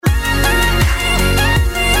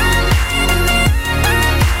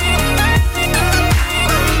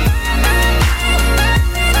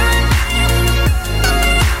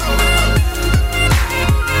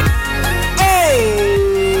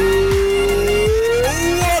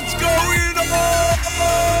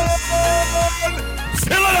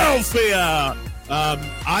Honestly,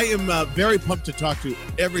 I am very pumped to talk to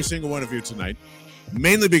every single one of you tonight,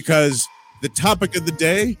 mainly because the topic of the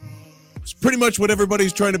day is pretty much what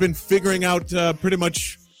everybody's trying to been figuring out pretty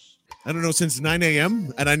much, I don't know, since 9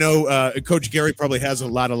 a.m. And I know Coach Gary probably has a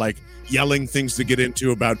lot of yelling things to get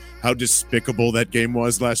into about how despicable that game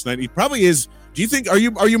was last night. He probably is. Do you think, are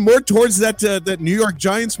you more towards that New York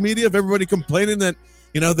Giants media of everybody complaining that,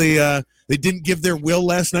 they didn't give their will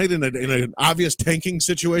last night in an obvious tanking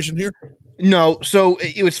situation here? No, so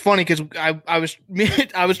it was funny because I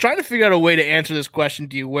was trying to figure out a way to answer this question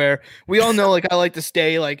to you, where we all know I like to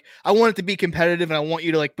stay I want it to be competitive and I want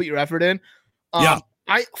you to put your effort in. Yeah.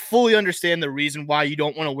 I fully understand the reason why you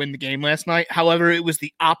don't want to win the game last night. However, it was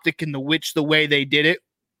the optic and the way they did it.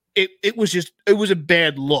 It was a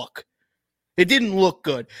bad look. It didn't look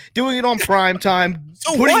good. Doing it on prime time.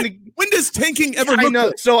 So when does tanking ever look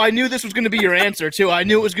good? So I knew this was going to be your answer, too. I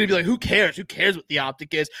knew it was going to be who cares? Who cares what the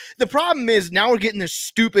optic is? The problem is now we're getting this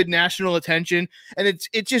stupid national attention, and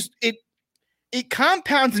it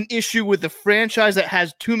compounds an issue with the franchise that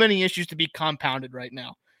has too many issues to be compounded right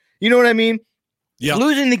now. You know what I mean? Yeah.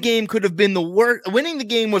 Losing the game could have been the worst. Winning the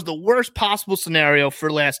game was the worst possible scenario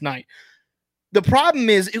for last night. The problem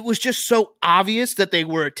is it was just so obvious that they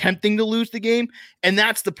were attempting to lose the game, and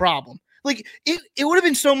that's the problem. It would have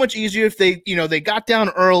been so much easier if they got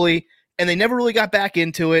down early and they never really got back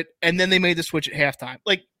into it, and then they made the switch at halftime.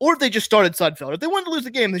 Or if they just started Sudfeld. If they wanted to lose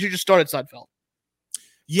the game, they should just started Sudfeld.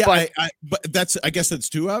 Yeah, but I guess that's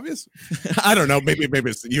too obvious. I don't know. Maybe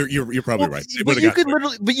it's, you're probably right.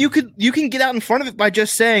 But you can get out in front of it by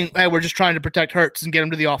just saying, "Hey, we're just trying to protect Hurts and get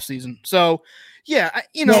him to the offseason." So. Yeah, I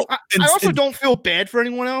also don't feel bad for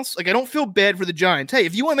anyone else. I don't feel bad for the Giants. Hey,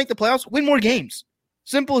 if you want to make the playoffs, win more games.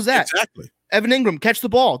 Simple as that. Exactly. Evan Ingram, catch the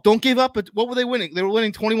ball. Don't give up. What were they winning? They were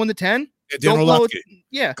winning 21-10.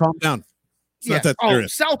 Yeah, calm down. It's not that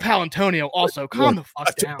serious. Sal Palantonio also. Calm the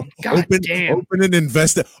fuck down. God damn. Open an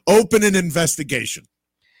investigation.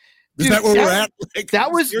 Is that where we're at?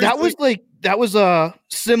 That was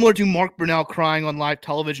similar to Mark Brunell crying on live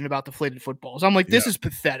television about deflated footballs. I'm this is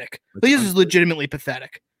pathetic. This is legitimately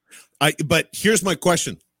pathetic. But here's my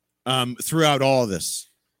question. Throughout all of this,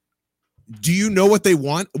 do you know what they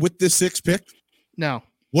want with this 6th pick? No.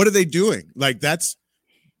 What are they doing? That's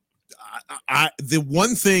the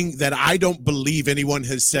one thing that I don't believe anyone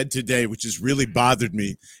has said today, which has really bothered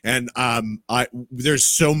me. And there's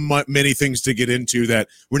so many things to get into that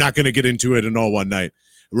we're not going to get into it in all one night.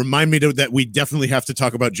 Remind me that we definitely have to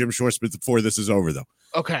talk about Jim Schwartzman before this is over, though.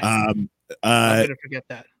 Okay. I'm going to forget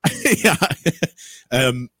that.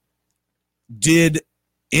 Yeah. Did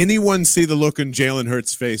anyone see the look on Jalen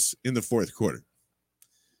Hurts' face in the 4th quarter?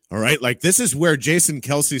 All right. This is where Jason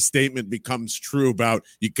Kelce's statement becomes true about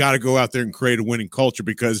you got to go out there and create a winning culture,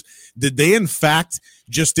 because did they, in fact,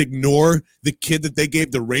 just ignore the kid that they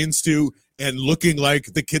gave the reins to and looking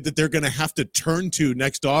like the kid that they're going to have to turn to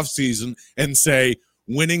next offseason and say,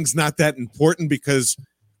 winning's not that important because,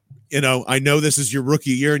 I know this is your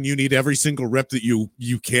rookie year and you need every single rep that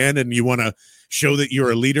you can, and you want to show that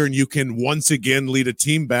you're a leader and you can once again lead a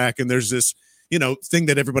team back. And there's this, thing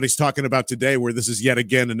that everybody's talking about today where this is yet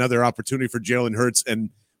again another opportunity for Jalen Hurts and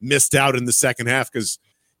missed out in the second half because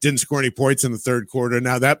didn't score any points in the 3rd quarter.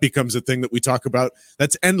 Now that becomes a thing that we talk about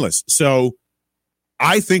that's endless. So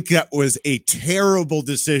I think that was a terrible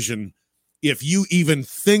decision if you even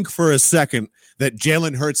think for a second that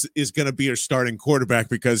Jalen Hurts is going to be your starting quarterback,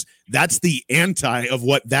 because that's the anti of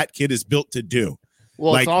what that kid is built to do.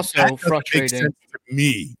 Well, it's also frustrating to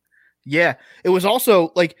me. Yeah, it was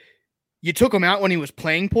also you took him out when he was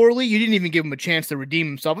playing poorly. You didn't even give him a chance to redeem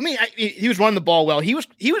himself. I mean, he was running the ball well. He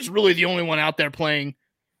was really the only one out there playing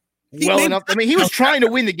well enough. I mean, he was trying to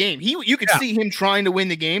win the game. You could see him trying to win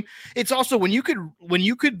the game. It's also when you could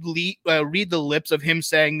read the lips of him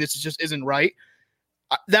saying this just isn't right.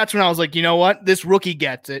 That's when I was like, you know what? This rookie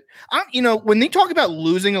gets it. When they talk about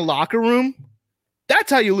losing a locker room,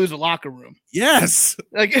 that's how you lose a locker room. Yes.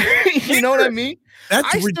 You know what I mean?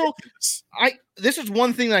 That's ridiculous. This is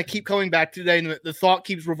one thing that I keep coming back to today, and the thought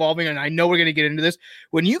keeps revolving, and I know we're going to get into this.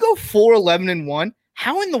 When you go 4-11-1,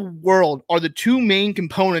 how in the world are the two main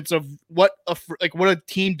components of what a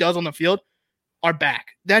team does on the field are back?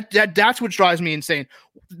 That's what drives me insane.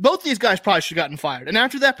 Both of these guys probably should have gotten fired. And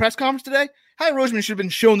after that press conference today, Howie Roseman should have been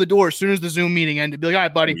shown the door as soon as the Zoom meeting ended. Be like, all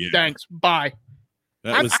right, buddy, thanks, bye.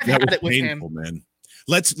 That was painful, man.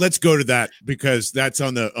 Let's go to that, because that's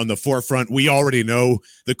on the forefront. We already know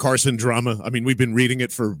the Carson drama. I mean, we've been reading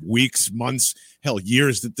it for weeks, months, hell,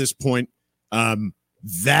 years at this point.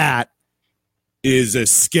 That is a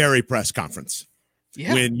scary press conference.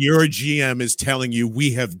 Yeah. When your GM is telling you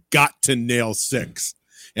we have got to nail 6.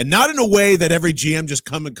 and not in a way that every GM just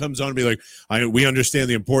comes on and be like, we understand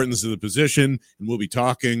the importance of the position, and we'll be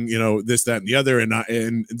talking, this, that, and the other.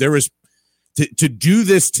 And there was to do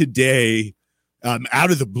this today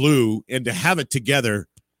out of the blue and to have it together,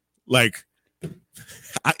 like.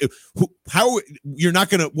 How you're not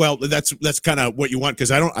gonna? Well, that's kind of what you want,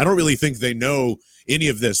 because I don't really think they know any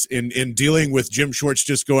of this in dealing with Jim Schwartz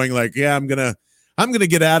just going like, yeah, I'm gonna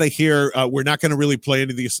get out of here. We're not gonna really play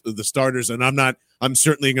any of the starters, and I'm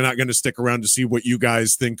certainly not gonna stick around to see what you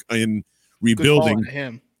guys think in rebuilding.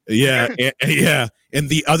 Him. Yeah, yeah. And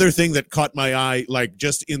the other thing that caught my eye, like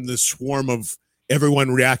just in the swarm of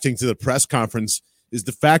everyone reacting to the press conference, is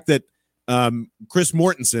the fact that Chris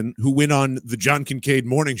Mortensen, who went on the John Kincaid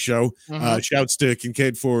morning show, shouts to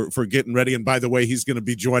Kincaid for getting ready. And by the way, he's going to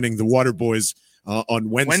be joining the Water Boys on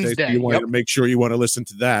Wednesday. So you want to make sure you want to listen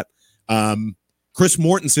to that. Chris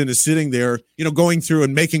Mortensen is sitting there, going through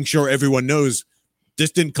and making sure everyone knows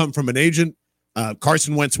this didn't come from an agent.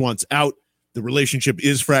 Carson Wentz wants out. The relationship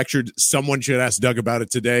is fractured. Someone should ask Doug about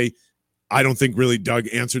it today. I don't think really Doug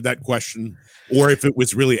answered that question, or if it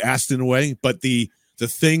was really asked in a way. But the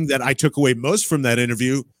thing that I took away most from that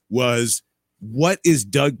interview was, what is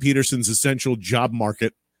Doug Peterson's essential job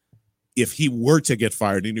market if he were to get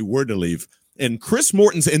fired and he were to leave? And Chris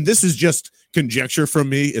Mortensen, and this is just conjecture from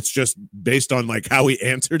me, it's just based on like how he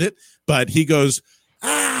answered it, but he goes,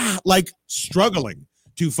 like struggling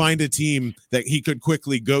to find a team that he could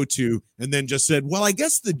quickly go to, and then just said, well, I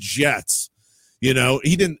guess the Jets, he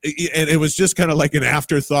didn't, and it was just kind of like an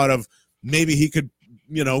afterthought of maybe he could,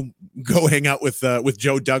 go hang out with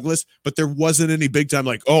Joe Douglas, but there wasn't any big time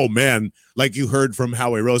like, oh man, like you heard from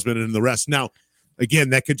Howie Roseman and the rest. Now, again,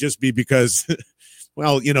 that could just be because,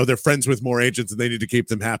 well, they're friends with more agents and they need to keep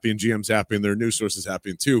them happy and GMs happy and their news sources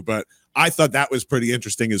happy too. But I thought that was pretty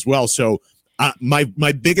interesting as well. So my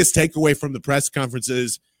biggest takeaway from the press conference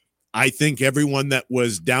is, I think everyone that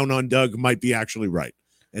was down on Doug might be actually right,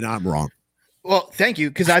 and I'm wrong. Well, thank you,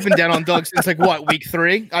 because I've been down on Doug since week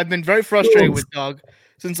 3. I've been very frustrated with Doug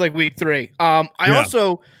since week 3.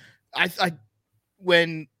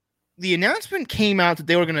 When the announcement came out that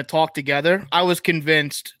they were going to talk together, I was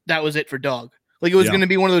convinced that was it for Doug. Like, it was going to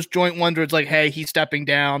be one of those joint ones where it's like, hey, he's stepping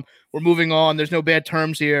down. We're moving on. There's no bad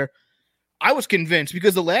terms here. I was convinced,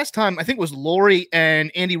 because the last time I think it was Lori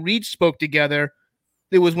and Andy Reid spoke together,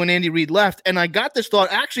 it was when Andy Reid left. And I got this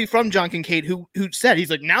thought actually from John Kincaid, who said, he's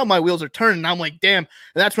like, now my wheels are turning. And I'm like, damn.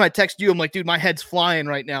 And that's when I text you. I'm like, dude, my head's flying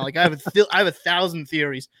right now. Like, I have 1,000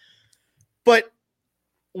 theories. But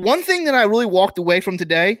one thing that I really walked away from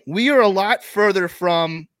today, we are a lot further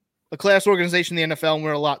from a class organization in the NFL, and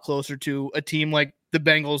we're a lot closer to a team like the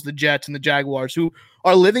Bengals, the Jets, and the Jaguars, who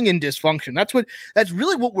are living in dysfunction. That's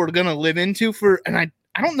really what we're going to live into and I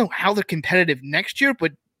don't know how they're competitive next year,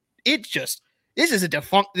 but it's just, this is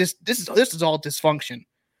all dysfunction.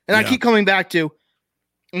 And I keep coming back to,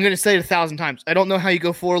 I'm going to say it 1,000 times. I don't know how you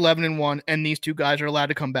go 4-11-1 and these two guys are allowed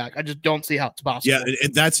to come back. I just don't see how it's possible. Yeah,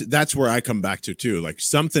 and that's where I come back to too. Like,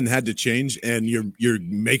 something had to change, and you're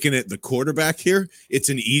making it the quarterback here. It's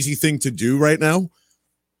an easy thing to do right now,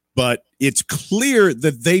 but it's clear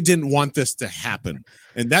that they didn't want this to happen.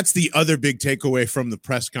 And that's the other big takeaway from the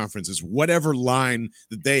press conference, is whatever line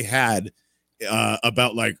that they had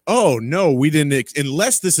about like, oh no, we didn't,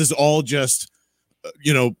 unless this is all just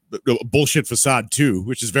bullshit facade too,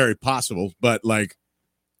 which is very possible. But like,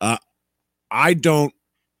 I don't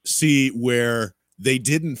see where they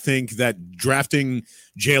didn't think that drafting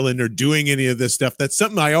Jalen or doing any of this stuff, that's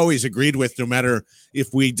something I always agreed with, no matter if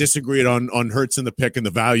we disagreed on Hurts and the pick and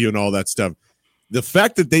the value and all that stuff. The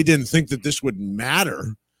fact that they didn't think that this would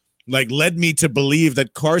matter, like, led me to believe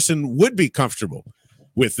that Carson would be comfortable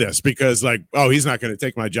with this, because like, oh, he's not going to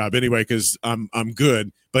take my job anyway because I'm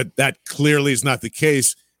good. But that clearly is not the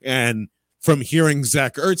case. And from hearing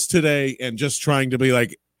Zach Ertz today and just trying to be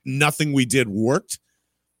like, nothing we did worked,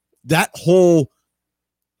 that whole,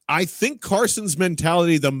 I think Carson's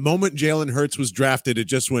mentality, the moment Jalen Hurts was drafted, it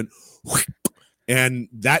just went, and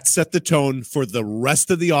that set the tone for the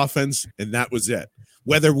rest of the offense, and that was it.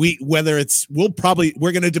 We're going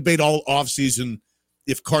to debate all offseason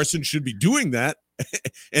if Carson should be doing that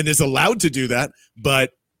and is allowed to do that,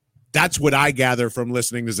 but that's what I gather from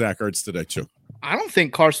listening to Zach Ertz today too. I don't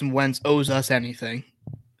think Carson Wentz owes us anything.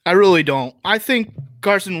 I really don't. I think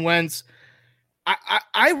Carson Wentz,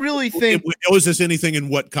 I really think it owes us anything in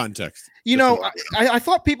what context? I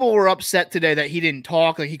thought people were upset today that he didn't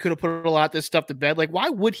talk. Like, he could have put a lot of this stuff to bed. Like, why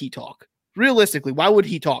would he talk? Realistically, why would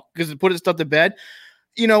he talk? Because he put his stuff to bed.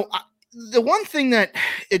 The one thing that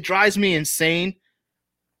it drives me insane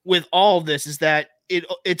with all of this is that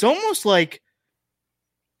it's almost like,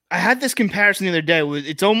 I had this comparison the other day.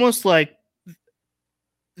 It's almost like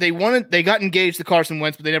they got engaged to Carson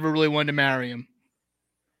Wentz, but they never really wanted to marry him.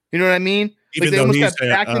 You know what I mean? Even like they though almost he's got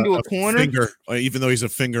backed into a corner. Finger, even though he's a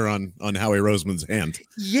finger on Howie Roseman's hand.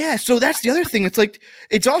 Yeah, so that's the other thing. It's like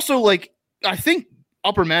it's also like I think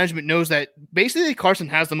upper management knows that basically Carson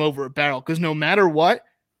has them over a barrel because no matter what,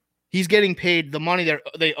 he's getting paid the money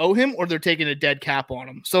they owe him, or they're taking a dead cap on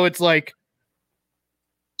him. So it's like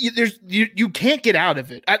you can't get out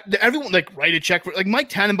of it. Everyone like write a check for like Mike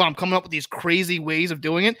Tannenbaum coming up with these crazy ways of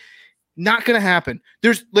doing it. Not going to happen.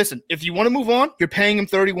 Listen, if you want to move on, you're paying him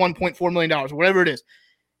 $31.4 million, or whatever it is.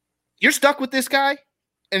 You're stuck with this guy.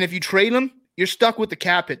 And if you trade him, you're stuck with the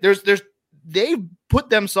cap hit. They've put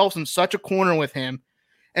themselves in such a corner with him.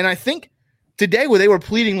 And I think today where they were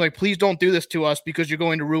pleading, like, please don't do this to us because you're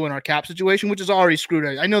going to ruin our cap situation, which is already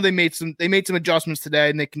screwed. I know they made some adjustments today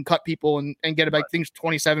and they can cut people and get about things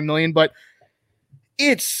 $27 million, but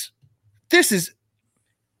this is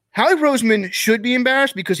Howie Roseman should be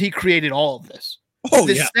embarrassed because he created all of this.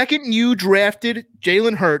 Second you drafted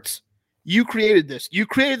Jalen Hurts, you created this. You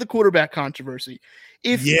created the quarterback controversy.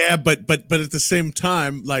 But at the same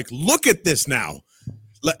time, like, look at this now.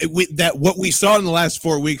 What we saw in the last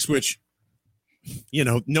 4 weeks, which,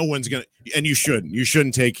 no one's gonna, and you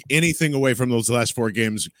shouldn't take anything away from those last 4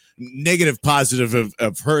 games, negative, positive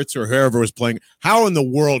of Hurts or whoever was playing. How in the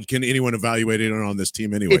world can anyone evaluate it on this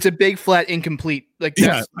team anyway? It's a big flat incomplete. That's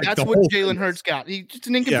what Jalen Hurts got. He's just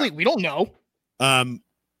an incomplete. Yeah. We don't know.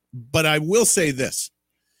 But I will say this.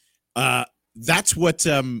 That's what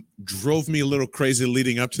drove me a little crazy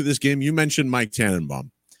leading up to this game. You mentioned Mike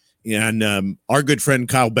Tannenbaum. And our good friend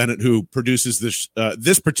Kyle Bennett, who produces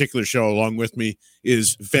this particular show along with me,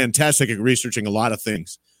 is fantastic at researching a lot of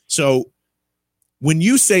things. So when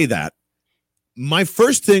you say that, my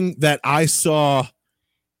first thing that I saw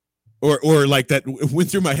or like that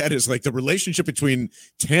went through my head is like the relationship between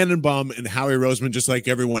Tannenbaum and Howie Roseman, just like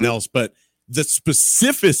everyone else, but the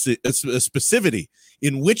specificity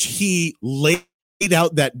in which he laid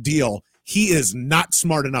out that deal, he is not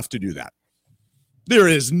smart enough to do that. There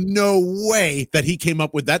is no way that he came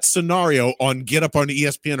up with that scenario on Get Up on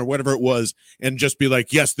ESPN or whatever it was and just be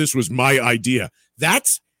like, yes, this was my idea.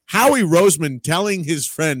 That's Howie Roseman telling his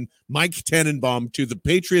friend Mike Tannenbaum to the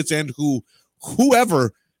Patriots and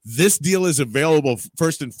whoever this deal is available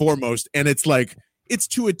first and foremost. And it's like, it's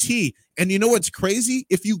to a T. And you know what's crazy?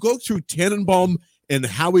 If you go through Tannenbaum and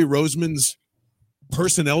Howie Roseman's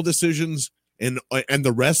personnel decisions and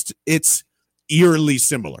the rest, it's eerily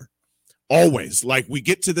similar. Always. Like, we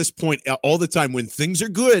get to this point all the time when things are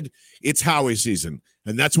good, it's Howie season.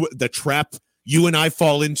 And that's what the trap you and I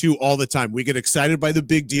fall into all the time. We get excited by the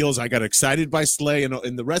big deals. I got excited by Slay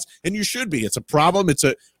and the rest. And you should be. It's a problem.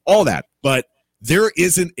 All that. But there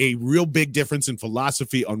isn't a real big difference in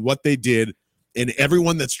philosophy on what they did. And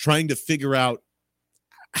everyone that's trying to figure out,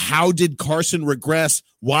 how did Carson regress?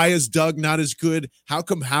 Why is Doug not as good? How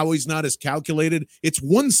come Howie's not as calculated? It's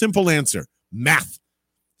one simple answer: math.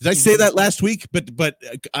 Did I say that last week? But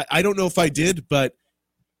I don't know if I did, but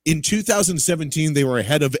in 2017, they were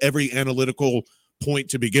ahead of every analytical point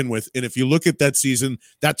to begin with. And if you look at that season,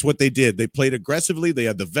 that's what they did. They played aggressively. They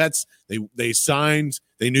had the vets. They signed.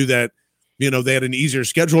 They knew that, they had an easier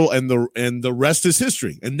schedule, and the rest is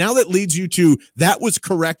history. And now that leads you to, that was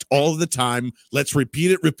correct all the time. Let's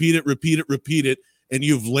repeat it. And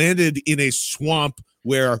you've landed in a swamp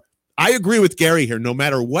where, I agree with Gary here. No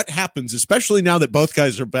matter what happens, especially now that both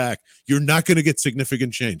guys are back, you're not going to get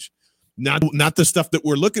significant change. Not the stuff that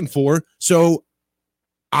we're looking for. So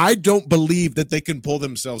I don't believe that they can pull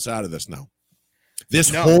themselves out of this now.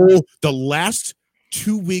 The last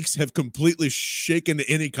 2 weeks have completely shaken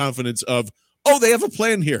any confidence of, they have a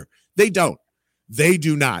plan here. They don't. They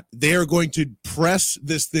do not. They are going to press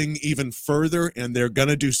this thing even further, and they're going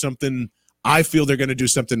to do something. I feel they're going to do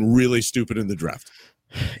something really stupid in the draft.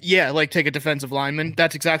 Yeah, like take a defensive lineman.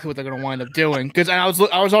 That's exactly what they're going to wind up doing. Because I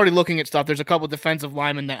was already looking at stuff. There's a couple of defensive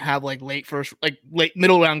linemen that have like late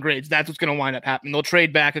middle round grades. That's what's going to wind up happening. They'll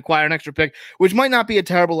trade back, acquire an extra pick, which might not be a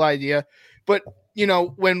terrible idea. But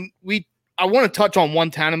I want to touch on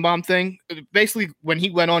one Tannenbaum thing. Basically, when he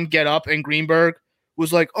went on Get Up and Greenberg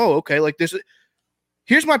was like, oh, okay, like this.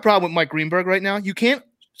 Here's my problem with Mike Greenberg right now. You can't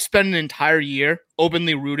spend an entire year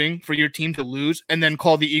openly rooting for your team to lose and then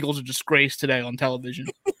call the Eagles a disgrace today on television.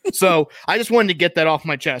 So I just wanted to get that off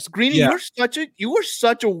my chest. Greeny, you were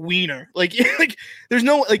such a wiener. Like there's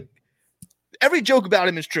no, like, every joke about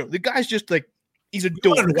him is true. The guy's just like, he's a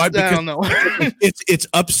dork. I don't know. it's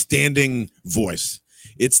upstanding voice.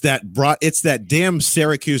 It's that damn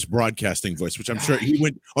Syracuse broadcasting voice, which I'm sure he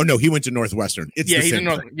went. Oh no, he went to Northwestern. It's the same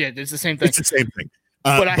thing. Yeah, it's the same thing. It's the same thing.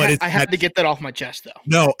 But I had to get that off my chest, though.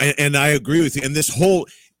 No, and I agree with you. And this whole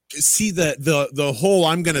the whole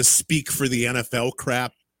I'm going to speak for the NFL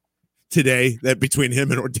crap today that between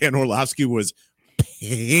him and Dan Orlovsky was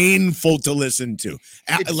painful to listen to.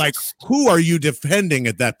 Like, who are you defending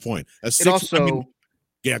at that point?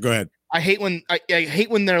 Yeah, go ahead. I hate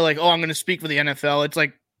when they're like, "Oh, I'm going to speak for the NFL." It's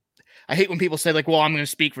like I hate when people say like, "Well, I'm going to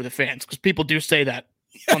speak for the fans," because people do say that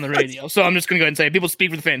on the radio. So I'm just going to go ahead and say people speak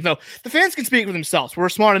for the fans. No, the fans can speak for themselves. We're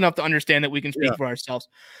smart enough to understand that we can speak for ourselves.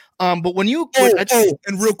 But when you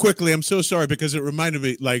and real quickly, I'm so sorry because it reminded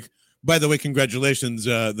me, like, by the way, congratulations.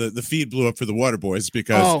 The feed blew up for the Water Boys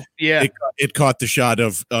because it caught the shot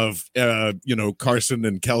of Carson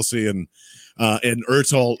and Kelsey and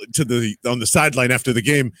Ertz all on the sideline after the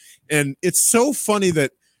game. And it's so funny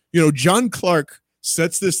that, John Clark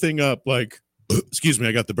sets this thing up like, excuse me,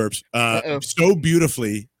 I got the burps, so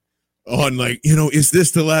beautifully on like, is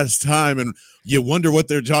this the last time? And you wonder what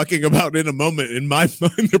they're talking about in a moment. In my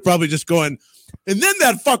mind, they're probably just going, and then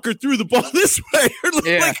that fucker threw the ball this way or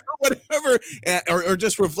whatever, or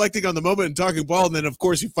just reflecting on the moment and talking ball. And then, of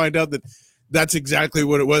course, you find out that that's exactly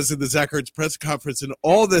what it was in the Zach Ertz press conference and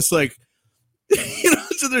all this, like,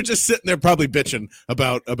 so they're just sitting there probably bitching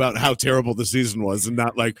about how terrible the season was and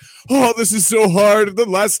not like, oh, this is so hard. The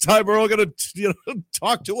last time we're all going to,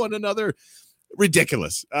 talk to one another.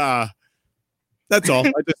 Ridiculous. That's all.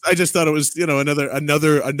 I just thought it was,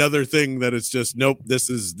 another thing that it's just, nope, this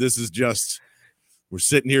is just, we're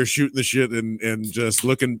sitting here shooting the shit and just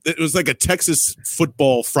looking. It was like a Texas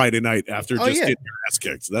football Friday night after getting your ass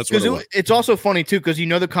kicked. That's what it was. It's also funny too, because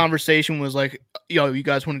the conversation was like, yo, you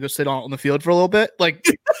guys want to go sit on the field for a little bit? Like,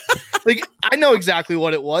 like I know exactly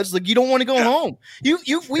what it was. Like, you don't want to go home.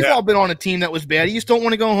 We've all been on a team that was bad. You just don't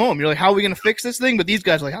want to go home. You're like, how are we going to fix this thing? But these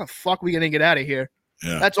guys are like, how the fuck are we going to get out of here?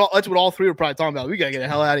 Yeah. That's what all three were probably talking about. We got to get the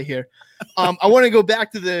hell out of here. I want to go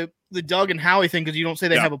back to the Doug and Howie thing because you don't say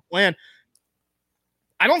they have a plan.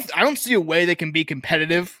 I don't see a way they can be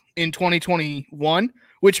competitive in 2021,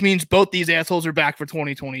 which means both these assholes are back for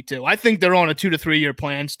 2022. I think they're on a 2 to 3 year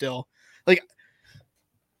plan still. Like,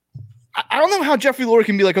 I don't know how Jeffrey Lurie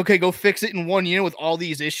can be like, okay, go fix it in 1 year with all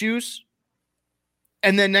these issues.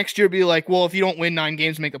 And then next year be like, well, if you don't win 9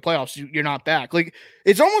 games, make the playoffs, you're not back. Like,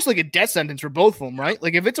 it's almost like a death sentence for both of them, right?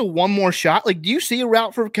 Like, if it's a one more shot, like, do you see a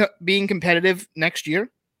route for being competitive next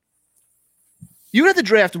year? You would have to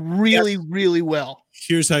draft really, really well.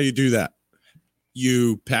 Here's how you do that.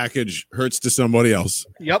 You package Hurts to somebody else.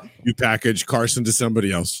 Yep. You package Carson to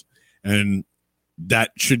somebody else. And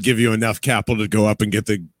that should give you enough capital to go up and get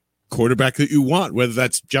the quarterback that you want, whether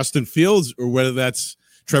that's Justin Fields or whether that's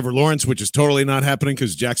Trevor Lawrence, which is totally not happening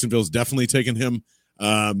because Jacksonville's definitely taken him.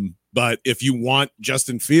 But if you want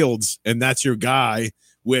Justin Fields and that's your guy,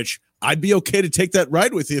 which I'd be okay to take that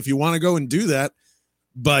ride with you if you want to go and do that,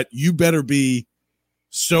 but you better be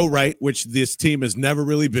so right, which this team has never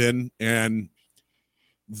really been, and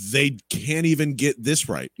they can't even get this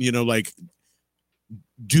right. Like,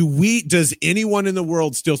 does anyone in the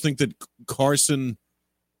world still think that Carson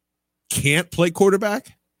can't play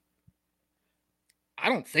quarterback? I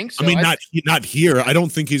don't think so. I mean, not here. I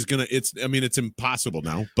don't think he's gonna. It's impossible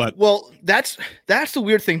now. But that's the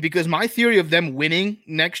weird thing, because my theory of them winning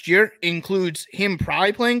next year includes him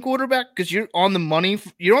probably playing quarterback because you're on the money.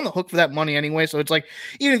 You're on the hook for that money anyway. So it's like,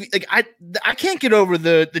 I can't get over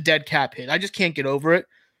the dead cap hit. I just can't get over it.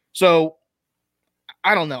 So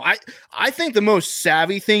I don't know. I think the most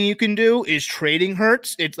savvy thing you can do is trading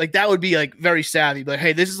Hurts. It's like that would be like very savvy. But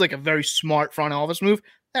hey, this is like a very smart front office move.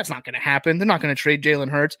 That's not going to happen. They're not going to trade Jalen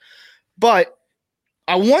Hurts. But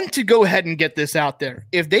I want to go ahead and get this out there.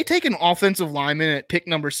 If they take an offensive lineman at pick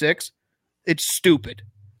number 6, it's stupid.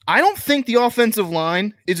 I don't think the offensive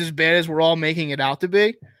line is as bad as we're all making it out to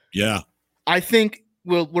be. Yeah. I think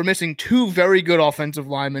we're missing 2 very good offensive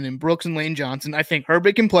linemen in Brooks and Lane Johnson. I think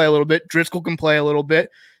Herbert can play a little bit. Driscoll can play a little bit.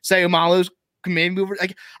 Sayamalu can maybe move.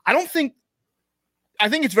 I think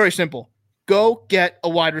it's very simple. Go get a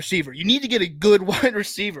wide receiver. You need to get a good wide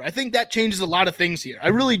receiver. I think that changes a lot of things here. I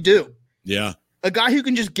really do. Yeah. A guy who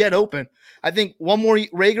can just get open. I think one more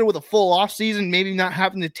Rager with a full offseason, maybe not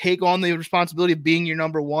having to take on the responsibility of being your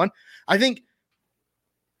number 1. I think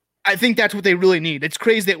that's what they really need. It's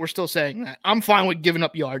crazy that we're still saying that. I'm fine with giving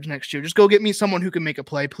up yards next year. Just go get me someone who can make a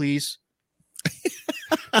play, please.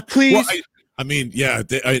 Please. Well, yeah.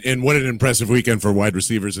 And what an impressive weekend for wide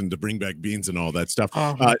receivers and to bring back Beans and all that stuff.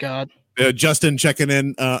 Oh, my God. Justin checking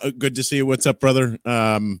in. Good to see you. What's up, brother?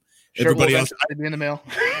 Everybody else be in the mail.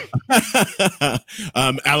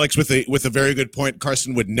 Alex with a very good point.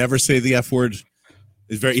 Carson would never say the F word.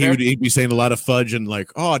 He'd be saying a lot of fudge and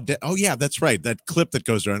like, oh yeah, that's right. That clip that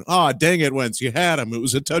goes around. Oh, dang it, Wentz, you had him. It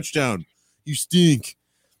was a touchdown. You stink.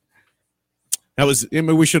 That was. I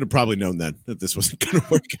mean, we should have probably known then that this wasn't going to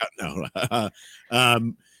work out now.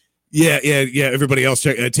 Yeah. Everybody else,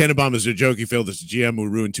 Tannenbaum is a joke. He failed as a GM who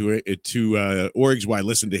ruined two orgs. Why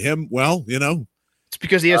listen to him? Well, it's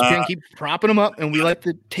because ESPN keeps propping him up, and we like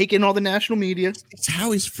to take in all the national media. It's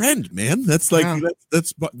Howie's friend, man. That's like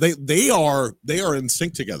they are in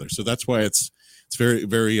sync together. So that's why it's very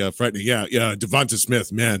very frightening. Yeah. Devonta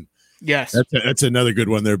Smith, man. Yes, that's another good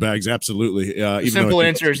one there, Bags. Absolutely. The simple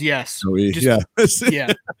answer is yes.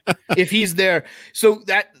 Yeah. If he's there, so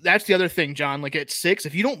that's the other thing, John. Like at 6,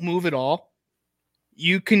 if you don't move at all,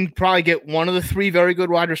 you can probably get one of the 3 very good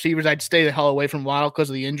wide receivers. I'd stay the hell away from Waddle because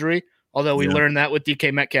of the injury. Although we learned that with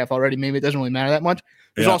DK Metcalf already, maybe it doesn't really matter that much.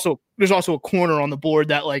 There's also a corner on the board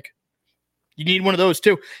that like you need one of those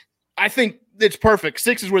too. I think it's perfect.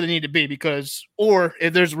 6 is where they need to be or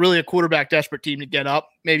if there's really a quarterback desperate team to get up,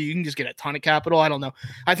 maybe you can just get a ton of capital. I don't know.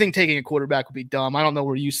 I think taking a quarterback would be dumb. I don't know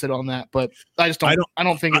where you sit on that, but I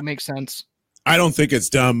don't think it makes sense. I don't think it's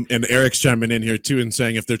dumb. And Eric's chiming in here too and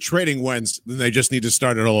saying if they're trading Wentz, then they just need to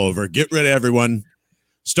start it all over. Get rid of everyone.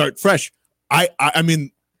 Start fresh. I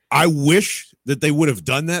mean, I wish that they would have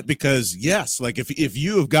done that because yes, like if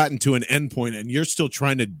you have gotten to an end point and you're still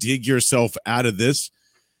trying to dig yourself out of this,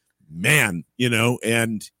 man,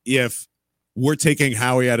 and if we're taking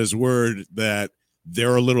Howie at his word that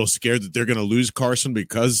they're a little scared that they're going to lose Carson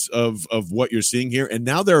because of what you're seeing here. And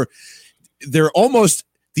now they're almost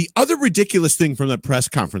the other ridiculous thing from that press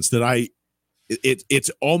conference that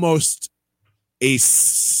it's almost a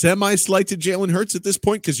semi-slight to Jalen Hurts at this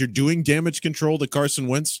point because you're doing damage control to Carson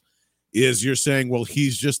Wentz is you're saying, well,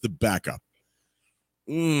 he's just the backup.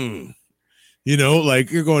 Like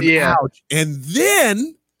you're going, ouch. And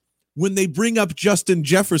then when they bring up Justin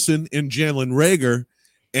Jefferson and Jalen Reagor,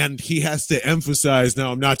 and he has to emphasize,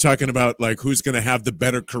 now I'm not talking about like who's going to have the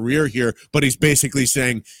better career here, but he's basically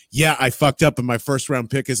saying, yeah, I fucked up and my first round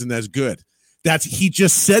pick isn't as good. He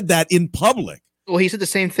just said that in public. Well, he said the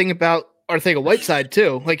same thing about Arcega-Whiteside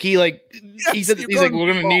too. Like he said he's like,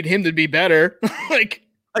 we're going to need him to be better.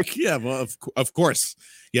 Yeah, well, of course.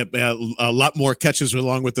 Yep. A lot more catches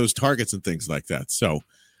along with those targets and things like that. So,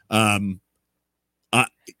 all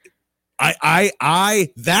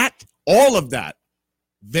of that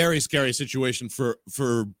very scary situation for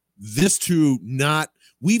this to not.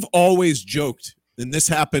 We've always joked, and this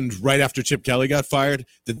happened right after Chip Kelly got fired,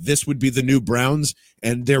 that this would be the new Browns,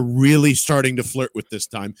 and they're really starting to flirt with this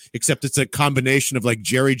time. Except it's a combination of like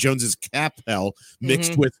Jerry Jones's cap hell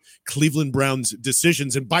mixed with Cleveland Browns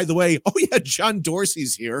decisions. And by the way, John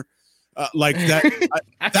Dorsey's here. Like that.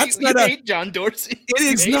 That's not hate John Dorsey. It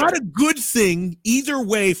is not a good thing either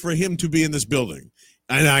way for him to be in this building.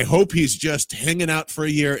 And I hope he's just hanging out for a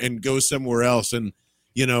year and goes somewhere else. And,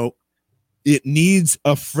 it needs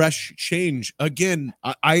a fresh change. Again,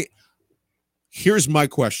 here's my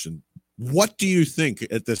question. What do you think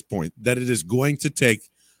at this point that it is going to take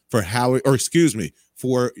for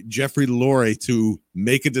for Jeffrey Lurie to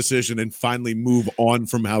make a decision and finally move on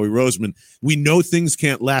from Howie Roseman? We know things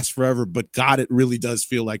can't last forever, but God, it really does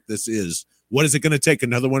feel like this is. What is it going to take?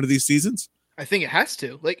 Another one of these seasons? I think it has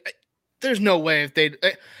to. Like, there's no way if they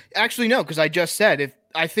actually no, because I just said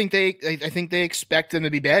I think they expect them to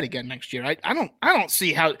be bad again next year. I don't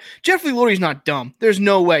see how Jeffrey Lurie's not dumb. There's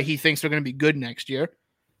no way he thinks they're going to be good next year.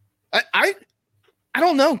 I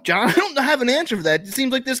don't know, John. I don't have an answer for that. It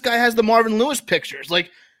seems like this guy has the Marvin Lewis pictures.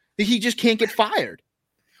 Like he just can't get fired.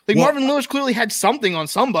 Like Marvin Lewis clearly had something on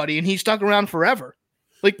somebody, and he stuck around forever.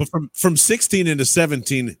 Like, but from 16 into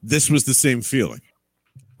 17, this was the same feeling.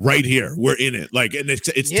 Right here, we're in it. Like, and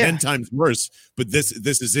it's 10 times worse. But this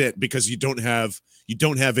is it because you don't have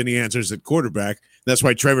any answers at quarterback. That's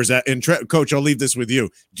why Trevor's at. And Coach, I'll leave this with you.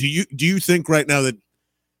 Do you think right now that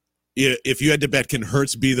if you had to bet, can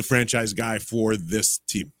Hurts be the franchise guy for this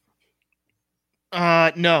team?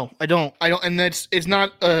 No, I don't. And it's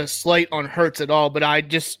not a slight on Hurts at all, but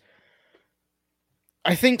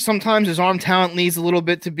I think sometimes his arm talent needs a little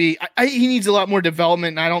bit to be. He needs a lot more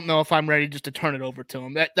development, and I don't know if I'm ready just to turn it over to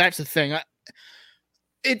him. That's the thing.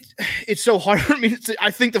 It's so hard for me to say. I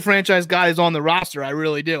think the franchise guy is on the roster. I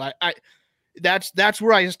really do. That's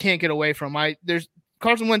where I just can't get away from.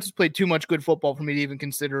 Carson Wentz has played too much good football for me to even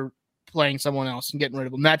consider playing someone else and getting rid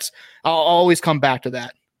of him. I'll always come back to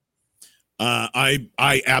that.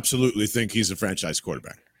 I absolutely think he's a franchise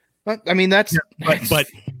quarterback. I mean, but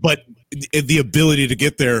the ability to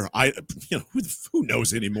get there, who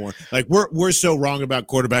knows anymore? Like we're so wrong about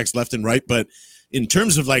quarterbacks left and right, but in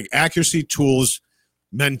terms of like accuracy, tools,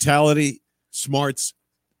 mentality, smarts,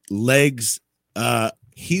 legs.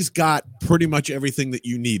 He's got pretty much everything that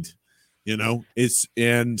you need.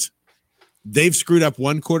 And they've screwed up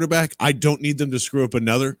one quarterback. I don't need them to screw up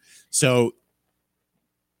another. So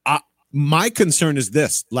my concern is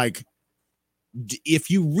this, like, if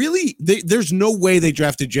you really, there's no way they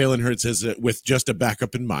drafted Jalen Hurts with just a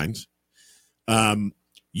backup in mind.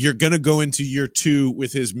 You're going to go into year 2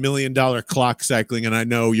 with his $1 million clock cycling. And I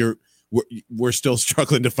know we're still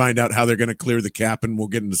struggling to find out how they're going to clear the cap. And we'll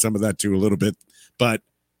get into some of that too a little bit, but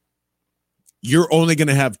you're only going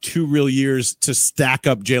to have 2 real years to stack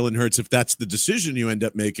up Jalen Hurts if that's the decision you end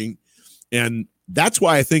up making. And that's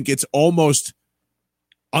why I think it's almost,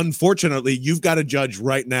 unfortunately, you've got to judge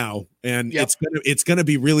right now. And it's going to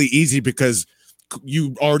be really easy because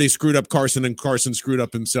you already screwed up Carson and Carson screwed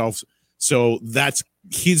up himself. So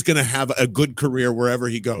he's going to have a good career wherever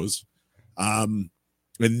he goes. And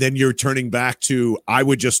then you're turning back to, I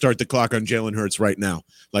would just start the clock on Jalen Hurts right now.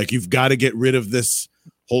 Like, you've got to get rid of this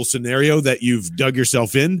whole scenario that you've dug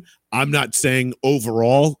yourself in. I'm not saying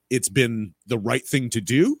overall it's been the right thing to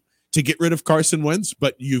do to get rid of Carson Wentz,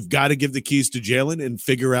 but you've got to give the keys to Jalen and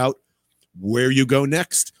figure out where you go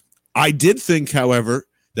next. I did think, however,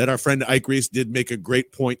 that our friend Ike Reese did make a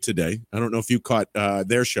great point today. I don't know if you caught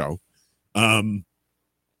their show.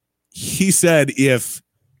 He said if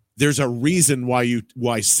there's a reason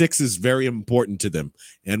why 6 is very important to them,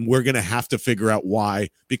 and we're going to have to figure out why,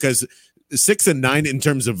 because 6 and 9 in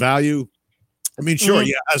terms of value, I mean, sure,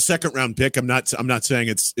 yeah, a second round pick. I'm not saying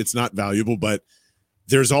it's not valuable, but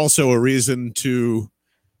there's also a reason to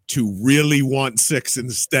really want 6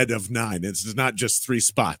 instead of 9. It's not just 3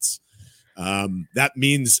 spots. That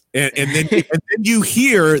means, and then you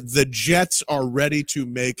hear the Jets are ready to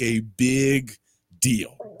make a big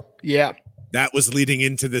deal. Yeah, that was leading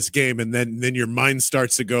into this game, and then your mind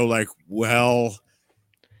starts to go like, well,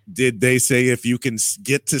 did they say if you can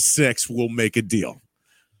get to 6, we'll make a deal?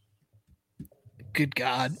 Good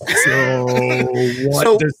God. So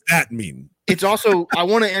what does that mean? It's also, I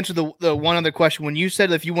want to answer the one other question. When you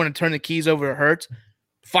said if you want to turn the keys over to Hurts,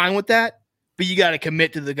 fine with that, but you got to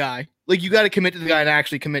commit to the guy. Like, you got to commit to the guy and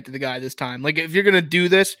actually commit to the guy this time. Like, if you're going to do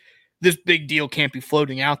this big deal can't be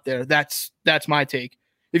floating out there. That's my take.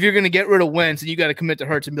 If you're going to get rid of Wentz, then you got to commit to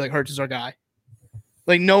Hurts and be like, Hurts is our guy.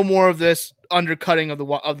 Like, no more of this undercutting of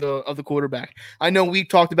the quarterback. I know we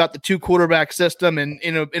talked about the 2 quarterback system, and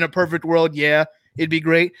in a perfect world, yeah, it'd be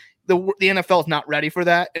great. The NFL is not ready for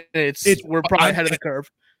that. We're probably ahead of the curve.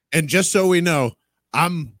 And just so we know,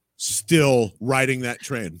 I'm still riding that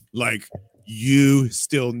train. Like, you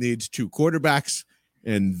still need 2 quarterbacks,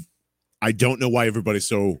 and I don't know why everybody's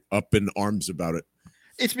so up in arms about it.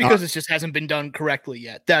 It's because it just hasn't been done correctly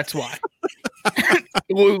yet. That's why.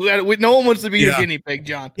 No one wants to be a guinea pig,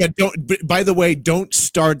 John. Yeah. By the way, don't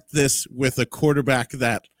start this with a quarterback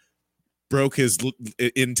that broke his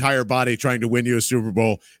entire body trying to win you a Super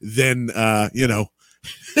Bowl. Then,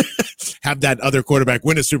 have that other quarterback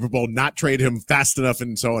win a Super Bowl, not trade him fast enough,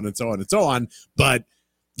 and so on and so on and so on. But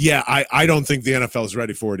yeah, I don't think the NFL is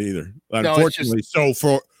ready for it either. Unfortunately, so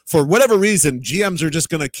for whatever reason, GMs are just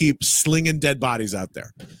going to keep slinging dead bodies out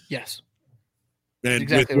there. Yes. And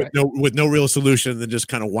exactly with no real solution, then just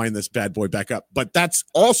kind of wind this bad boy back up. But that's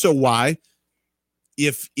also why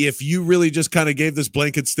if you really just kind of gave this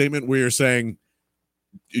blanket statement where you're saying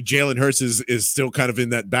Jalen Hurts is still kind of in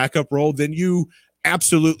that backup role, then you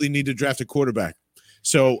absolutely need to draft a quarterback.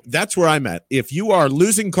 So that's where I'm at. If you are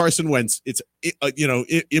losing Carson Wentz, it's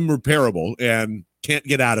irreparable and can't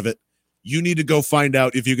get out of it. You need to go find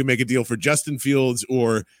out if you can make a deal for Justin Fields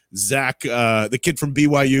or Zach, the kid from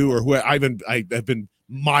BYU, or who I've been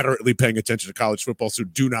moderately paying attention to college football, so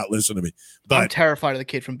do not listen to me. But I'm terrified of the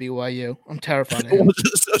kid from BYU. I'm terrified of him.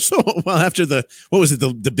 Well, after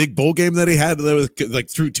the big bowl game that he had, that was like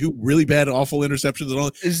threw 2 really bad, awful interceptions and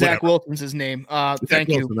all. Zach Wilson's his name. Thank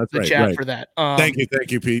you, the chat for that. Thank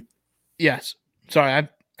you, Pete. Yes. Sorry,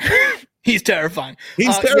 he's terrifying.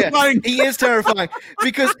 He's terrifying. Yeah, he is terrifying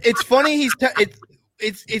because it's funny.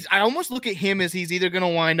 It's I almost look at him as he's either going to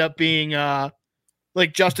wind up being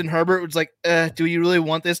like Justin Herbert. It's like, do you really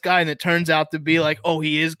want this guy? And it turns out to be like, oh,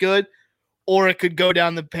 he is good. Or it could go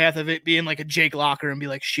down the path of it being like a Jake Locker and be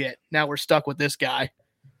like, shit, now we're stuck with this guy.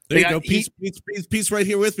 There you go. Peace right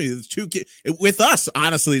here with me. With us,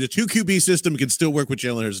 honestly, the 2 QB system can still work with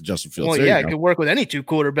Jalen Hurts and Justin Fields. Well, yeah, it can work with any 2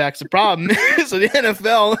 quarterbacks. The problem is the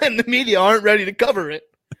NFL and the media aren't ready to cover it.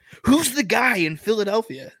 Who's the guy in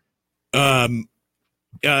Philadelphia? Who's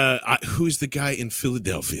the guy in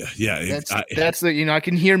Philadelphia? Yeah, that's I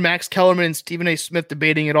can hear Max Kellerman and Stephen A. Smith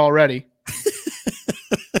debating it already.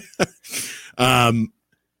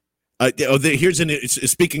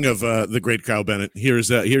 Speaking of the great Kyle Bennett, here's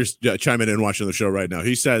chiming in watching the show right now.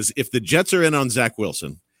 He says if the Jets are in on Zach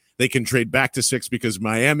Wilson, they can trade back to 6 because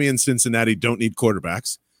Miami and Cincinnati don't need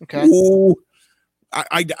quarterbacks. Okay. Ooh,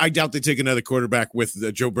 I doubt they take another quarterback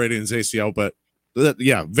with Joe Brady and ACL, but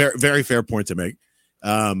yeah, very, very fair point to make.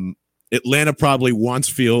 Atlanta probably wants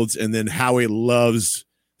Fields, and then Howie loves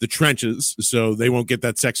the trenches, so they won't get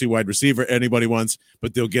that sexy wide receiver anybody wants,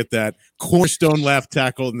 but they'll get that cornerstone left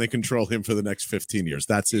tackle, and they control him for the next 15 years.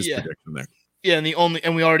 That's his prediction there. Yeah,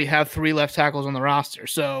 and we already have 3 left tackles on the roster,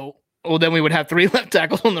 so then we would have 3 left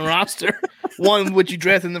tackles on the roster. One which you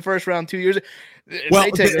drafted in the first round 2 years. If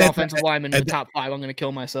they take an offensive lineman in the top 5, I'm going to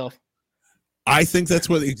kill myself. I think that's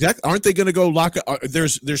what exactly. Aren't they going to go lock?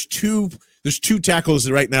 There's two tackles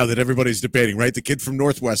right now that everybody's debating, right? The kid from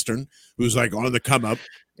Northwestern who's like on the come up,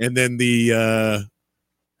 and then the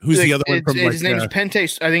who's the other one from? His name is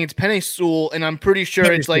Penei. I think it's Penei Sewell, and I'm pretty sure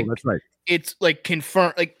Penei it's Sewell, like that's right. It's like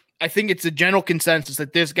confirmed. Like I think it's a general consensus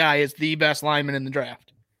that this guy is the best lineman in the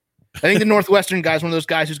draft. I think the Northwestern guy is one of those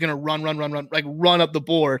guys who's going to run up the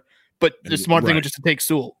board. But the smart thing would just to take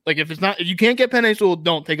Sewell. Like if you can't get Penei Sewell,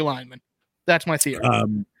 don't take a lineman. That's my theory.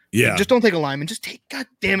 Yeah, just don't take a lineman. Just take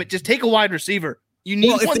a wide receiver. You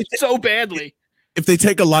need one so badly. If they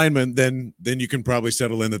take a lineman, then you can probably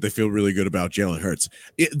settle in that they feel really good about Jalen Hurts.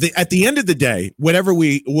 At the end of the day,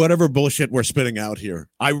 whatever bullshit we're spitting out here,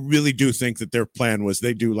 I really do think that their plan was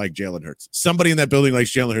they do like Jalen Hurts. Somebody in that building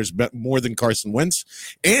likes Jalen Hurts more than Carson Wentz.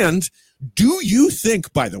 And do you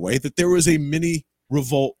think, by the way, that there was a mini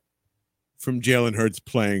revolt from Jalen Hurts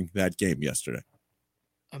playing that game yesterday?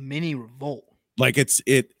 A mini revolt. Like it's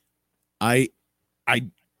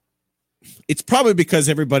probably because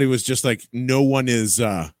everybody was just like, no one's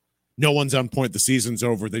on point. The season's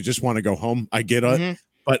over. They just want to go home. I get it. Mm-hmm.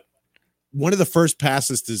 But one of the first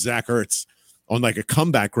passes to Zach Ertz on like a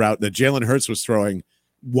comeback route that Jalen Hurts was throwing,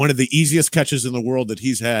 one of the easiest catches in the world that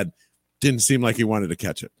he's had, didn't seem like he wanted to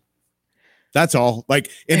catch it. That's all. Like,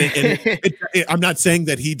 I'm not saying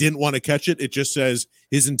that he didn't want to catch it. It just says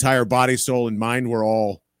his entire body, soul, and mind were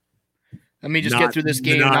all. Let me just get through this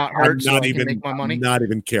game, not hurt, so I can make my money. I'm not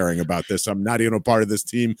even caring about this. I'm not even a part of this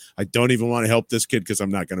team. I don't even want to help this kid because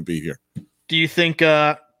I'm not going to be here. Do you think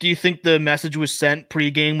the message was sent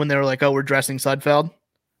pregame when they were like, "Oh, we're dressing Sudfeld"?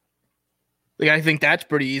 Like, I think that's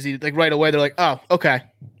pretty easy. Like right away, they're like, "Oh, okay."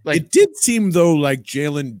 Like it did seem though like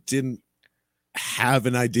Jalen didn't have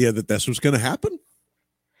an idea that this was going to happen.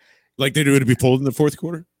 Like they knew it would be pulled in the fourth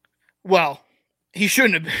quarter. Well, he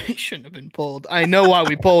shouldn't have been pulled. I know why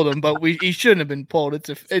we pulled him, but he shouldn't have been pulled.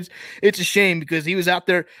 It's a shame because he was out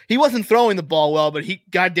there. He wasn't throwing the ball well, but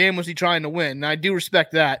goddamn was he trying to win. And I do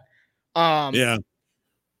respect that. Yeah.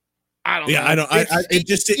 I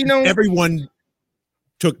don't know. Everyone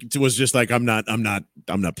was just like, I'm not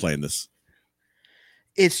playing this.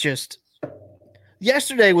 It's just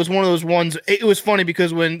yesterday was one of those ones. It was funny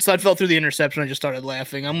because when Sudfeld threw the interception, I just started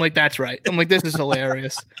laughing. I'm like, that's right. I'm like, this is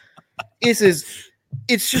hilarious. It's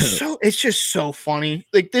just so funny.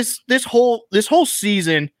 Like this whole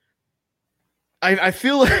season, I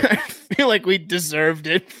feel like we deserved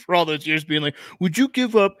it for all those years being like, would you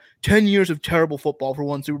give up 10 years of terrible football for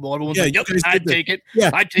one Super Bowl? Everyone's like, yep, I'd take it.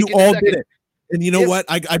 Yeah, I'd take it. All did it. And you know what?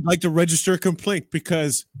 I'd like to register a complaint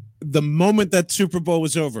because the moment that Super Bowl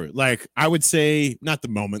was over, like I would say, not the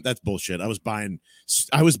moment. That's bullshit. I was buying.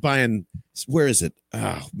 Where is it?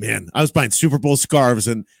 Oh man, I was buying Super Bowl scarves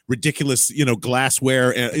and ridiculous,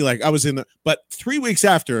 glassware, and like I was in the. But 3 weeks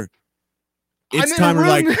after, it's time to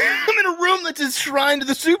like. I'm in a room that's enshrined to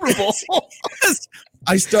the Super Bowl. Yes.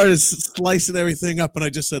 I started slicing everything up, and I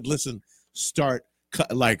just said, "Listen,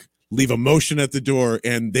 leave emotion at the door,"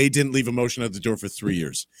 and they didn't leave emotion at the door for 3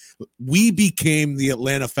 years. We became the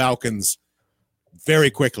Atlanta Falcons very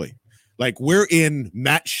quickly. Like we're in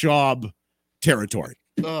Matt Schaub territory.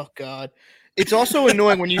 Oh God. It's also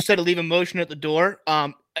annoying when you said to leave emotion at the door.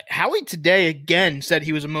 Howie today again said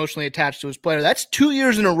he was emotionally attached to his player. That's 2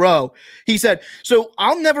 years in a row. He said, so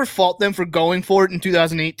I'll never fault them for going for it in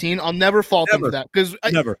 2018. I'll never fault them for that. Because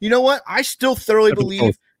you know what? I still thoroughly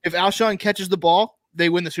believe if Alshon catches the ball, they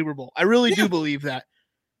win the Super Bowl. I really do believe that.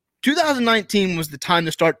 2019 was the time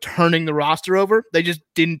to start turning the roster over. They just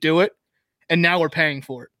didn't do it. And now we're paying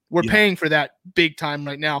for it. We're paying for that big time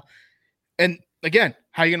right now. And again,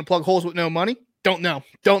 how are you going to plug holes with no money? Don't know.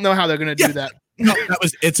 Don't know how they're going to do that. No,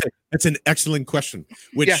 it's an excellent question.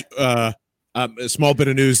 Which a small bit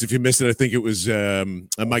of news, if you missed it, I think it was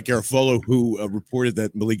Mike Garafolo who reported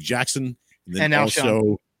that Malik Jackson and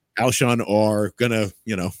also Alshon are going to,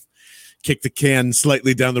 kick the can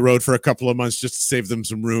slightly down the road for a couple of months just to save them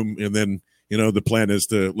some room. And then, the plan is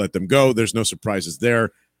to let them go. There's no surprises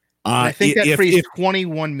there. I think that frees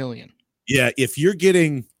 21 million. Yeah, if you're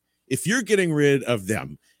getting rid of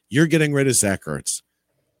them, you're getting rid of Zach Ertz.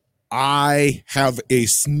 I have a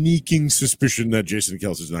sneaking suspicion that Jason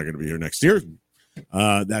Kelce is not going to be here next year.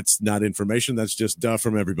 That's not information. That's just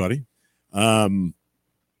from everybody.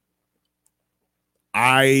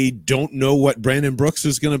 I don't know what Brandon Brooks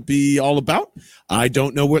is going to be all about. I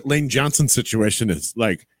don't know what Lane Johnson's situation is.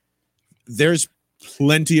 Like, there's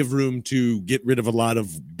plenty of room to get rid of a lot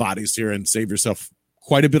of bodies here and save yourself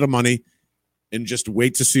quite a bit of money and just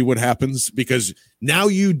wait to see what happens, because now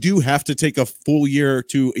you do have to take a full year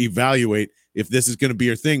to evaluate if this is going to be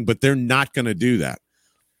your thing, but they're not going to do that.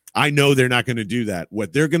 I know they're not going to do that.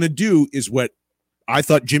 What they're going to do is what I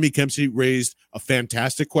thought Jimmy Kempsey raised a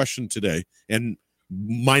fantastic question today, and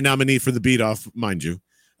my nominee for the beat-off, mind you,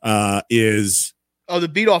 is... Oh, the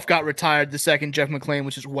beat-off got retired the second Jeff McClain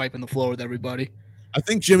was just wiping the floor with everybody. I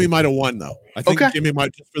think Jimmy might have won, though. I think Jimmy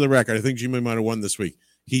might, just for the record, I think Jimmy might have won this week.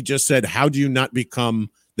 He just said, how do you not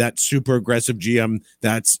become that super aggressive GM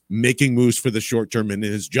that's making moves for the short term in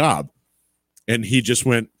his job? And he just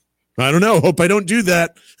went, I don't know. Hope I don't do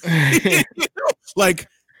that. Like,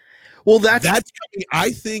 well, that's coming.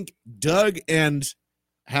 I think Doug and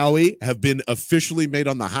Howie have been officially made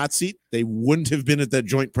on the hot seat. They wouldn't have been at that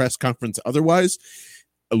joint press conference otherwise.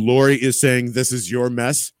 Lori is saying, this is your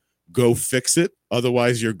mess. Go fix it.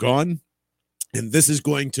 Otherwise, you're gone. And this is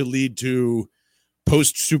going to lead to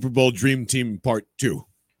post Super Bowl Dream Team Part 2.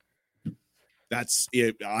 That's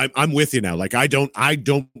it. I'm with you now. Like, I don't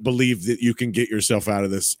believe that you can get yourself out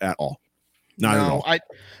of this at all. Not at all.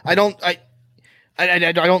 I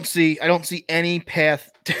don't see any path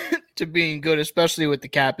to being good, especially with the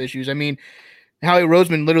cap issues. I mean, Howie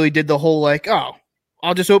Roseman literally did the whole like, oh,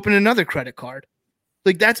 I'll just open another credit card.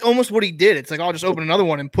 Like, that's almost what he did. It's like, I'll just open another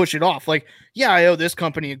one and push it off. Like, yeah, I owe this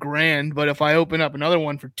company $1,000, but if I open up another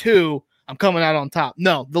one for $2,000, I'm coming out on top.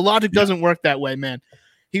 No, the logic doesn't work that way, man.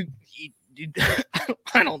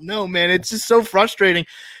 I don't know, man. It's just so frustrating.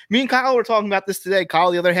 Me and Kyle were talking about this today.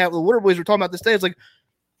 Kyle, the other half of the Water Boys, were talking about this today. It's like,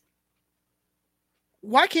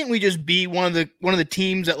 why can't we just be one of the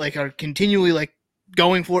teams that like are continually like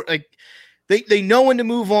going for like they know when to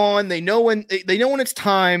move on. They know when it's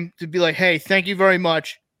time to be like, hey, thank you very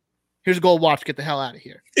much. Here's a gold watch. Get the hell out of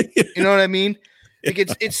here. You know what I mean? Like,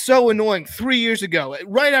 it's so annoying. 3 years ago,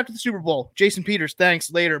 right after the Super Bowl, Jason Peters,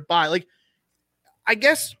 thanks, later, bye. Like, I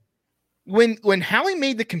guess when Howie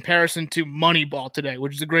made the comparison to Moneyball today,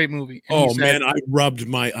 which is a great movie. Oh, said, man, I rubbed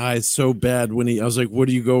my eyes so bad when I was like, where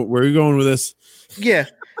are you going with this? Yeah.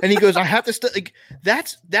 And he goes, I have to like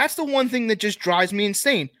that's the one thing that just drives me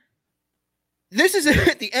insane. This is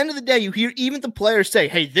at the end of the day, you hear even the players say,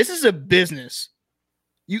 hey, this is a business.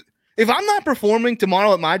 If I'm not performing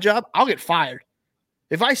tomorrow at my job, I'll get fired.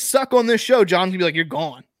 If I suck on this show, John's gonna be like, you're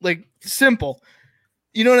gone. Like, simple.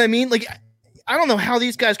 You know what I mean? Like, I don't know how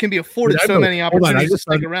these guys can be afforded so many opportunities to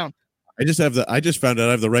stick around. I just found out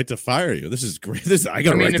I have the right to fire you. This is great. I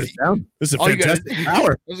gotta write this down. This is a fantastic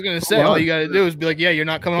power. I was gonna say, all you gotta do is be like, yeah, you're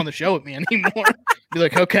not coming on the show with me anymore. Be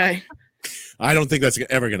like, okay. I don't think that's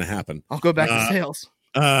ever gonna happen. I'll go back to sales.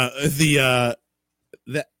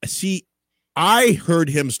 See, I heard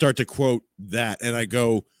him start to quote that, and I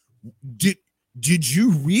go, Did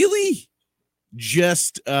you really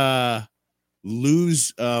just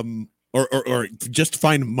lose or just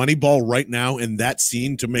find Moneyball right now in that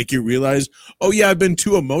scene to make you realize, oh yeah, I've been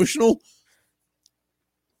too emotional?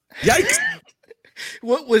 Yikes.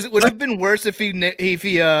 Would it have been worse if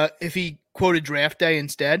he quoted Draft Day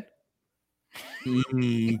instead?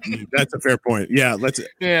 That's a fair point. Yeah,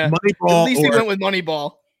 Moneyball. At least he went with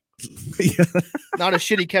Moneyball. Yeah. Not a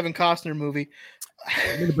shitty Kevin Costner movie.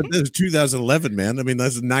 But this is 2011, man. I mean,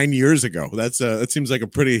 that's 9 years ago. That seems like a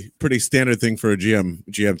pretty standard thing for a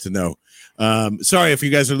GM to know. Sorry if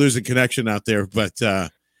you guys are losing connection out there, but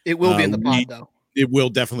it will be in the pod, though. It will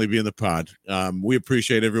definitely be in the pod. We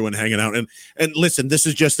appreciate everyone hanging out, and listen, this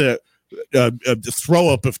is just a throw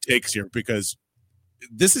up of takes here because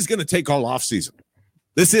this is going to take all off season.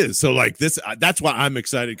 This is so like this. That's why I'm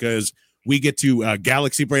excited because we get to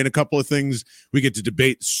galaxy brain a couple of things. We get to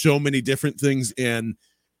debate so many different things. And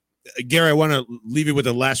Gary, I want to leave you with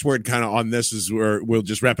the last word kind of on this is where we'll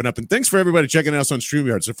just wrap it up. And thanks for everybody checking us on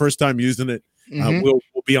StreamYard. It's the first time using it. We'll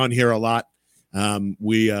be on here a lot.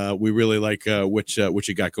 We really like what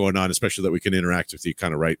you got going on, especially that we can interact with you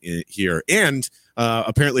kind of right in here and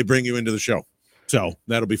apparently bring you into the show. So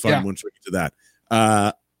that'll be fun once we get to that.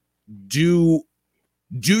 Do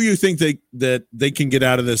you think that they can get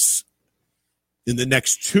out of this in the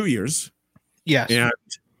next 2 years? Yes. And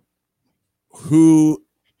who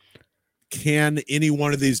can any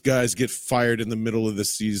one of these guys get fired in the middle of the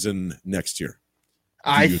season next year?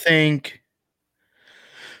 I don't think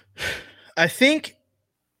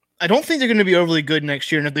they're going to be overly good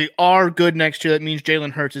next year. And if they are good next year, that means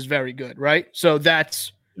Jalen Hurts is very good, right? So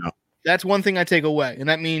that's one thing I take away. And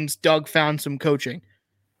that means Doug found some coaching.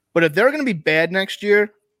 But if they're going to be bad next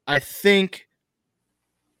year, I think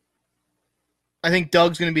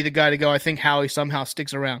Doug's going to be the guy to go. I think Howie somehow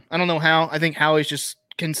sticks around. I don't know how. I think Howie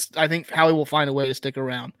will find a way to stick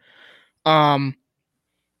around. I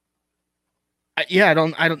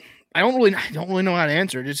don't really know how to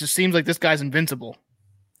answer it. It just seems like this guy's invincible.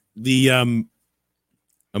 I'm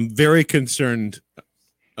very concerned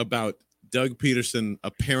about Doug Peterson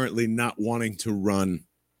apparently not wanting to run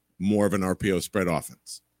more of an RPO spread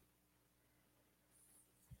offense.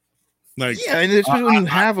 And especially when you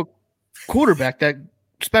have a quarterback that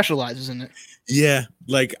specializes in it. Yeah,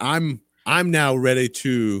 I'm now ready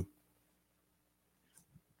to.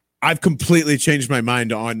 I've completely changed my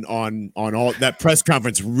mind on all that. Press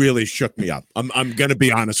conference really shook me up. I'm gonna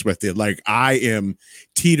be honest with you. I am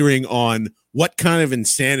teetering on what kind of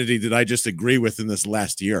insanity did I just agree with in this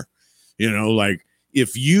last year?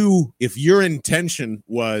 If your intention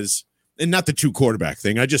was, and not the 2 quarterback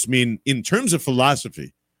thing, I just mean in terms of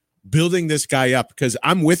philosophy, building this guy up, because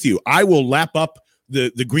I'm with you. I will lap up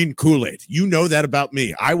the green Kool-Aid. You know that about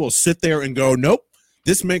me. I will sit there and go, nope.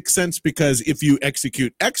 This makes sense because if you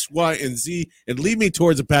execute X, Y, and Z and lead me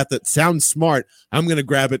towards a path that sounds smart, I'm going to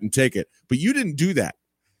grab it and take it. But you didn't do that.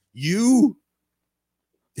 You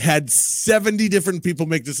had 70 different people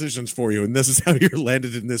make decisions for you, and this is how you're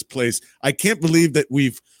landed in this place. I can't believe that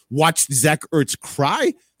we've watched Zach Ertz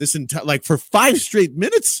cry this entire for 5 straight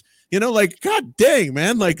minutes. God dang,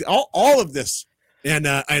 man! All of this. And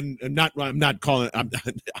I'm not calling. I'm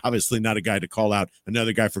obviously not a guy to call out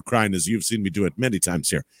another guy for crying, as you've seen me do it many times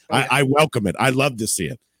here. Okay. I welcome it. I love to see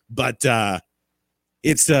it. But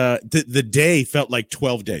it's the day felt like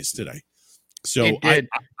 12 days today. So I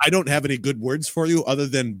don't have any good words for you other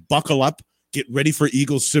than buckle up, get ready for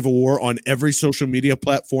Eagles Civil War on every social media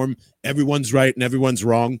platform. Everyone's right and everyone's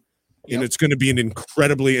wrong, and it's going to be an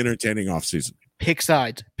incredibly entertaining offseason. Pick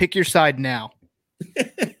sides. Pick your side now.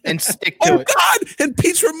 And stick to it. Oh, God. And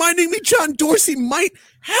Pete's reminding me John Dorsey might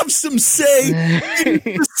have some say in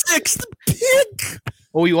the 6th pick.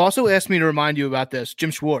 Well, you also asked me to remind you about this.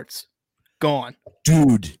 Jim Schwartz, gone.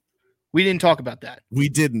 Dude. We didn't talk about that. We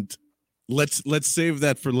didn't. Let's save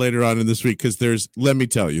that for later on in this week, because let me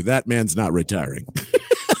tell you, that man's not retiring.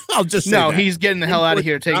 I'll just say that. He's getting the hell out of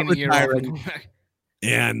here, taking a year off.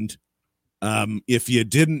 And if you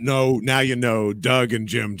didn't know, now you know. Doug and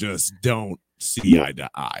Jim just don't see eye to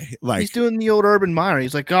eye. He's doing the old Urban Meyer.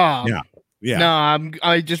 He's like, no, yeah.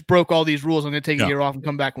 I just broke all these rules. I'm going to take a year off and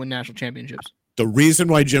come back and win national championships. The reason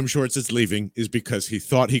why Jim Schwartz is leaving is because he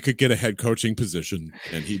thought he could get a head coaching position,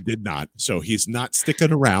 and he did not. So he's not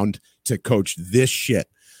sticking around to coach this shit.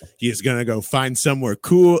 He is going to go find somewhere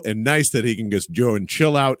cool and nice that he can just go and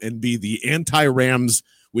chill out and be the anti-Rams,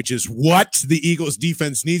 which is what the Eagles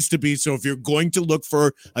defense needs to be. So if you're going to look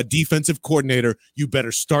for a defensive coordinator, you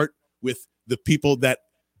better start with the people that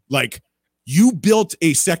you built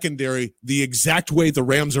a secondary the exact way the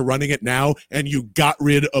Rams are running it now, and you got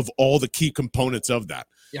rid of all the key components of that.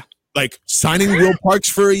 Yeah. Signing Will Parks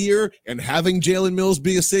for a year and having Jalen Mills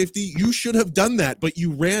be a safety, you should have done that, but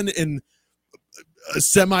you ran in a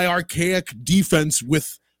semi-archaic defense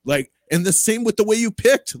with and the same with the way you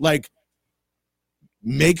picked.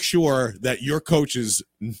 Make sure that your coaches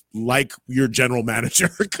like your general manager,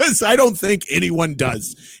 because I don't think anyone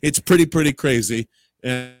does. It's pretty crazy.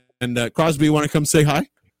 And Crosby, you want to come say hi?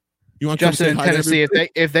 You want to come say in hi Tennessee?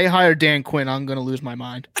 If they hire Dan Quinn, I'm going to lose my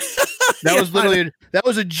mind. That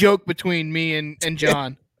was a joke between me and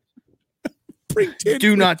John.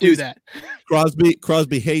 Do not do that.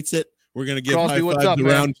 Crosby hates it. We're going to give high fives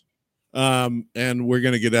around. And we're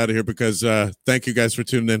going to get out of here because thank you guys for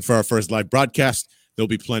tuning in for our first live broadcast. There'll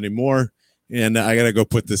be plenty more, and I got to go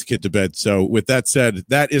put this kid to bed. So with that said,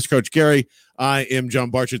 that is Coach Gary. I am John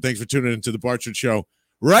Barchard. Thanks for tuning into the Barchard Show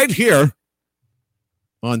right here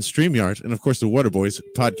on StreamYard and, of course, the Waterboys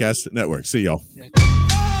Podcast Network. See y'all.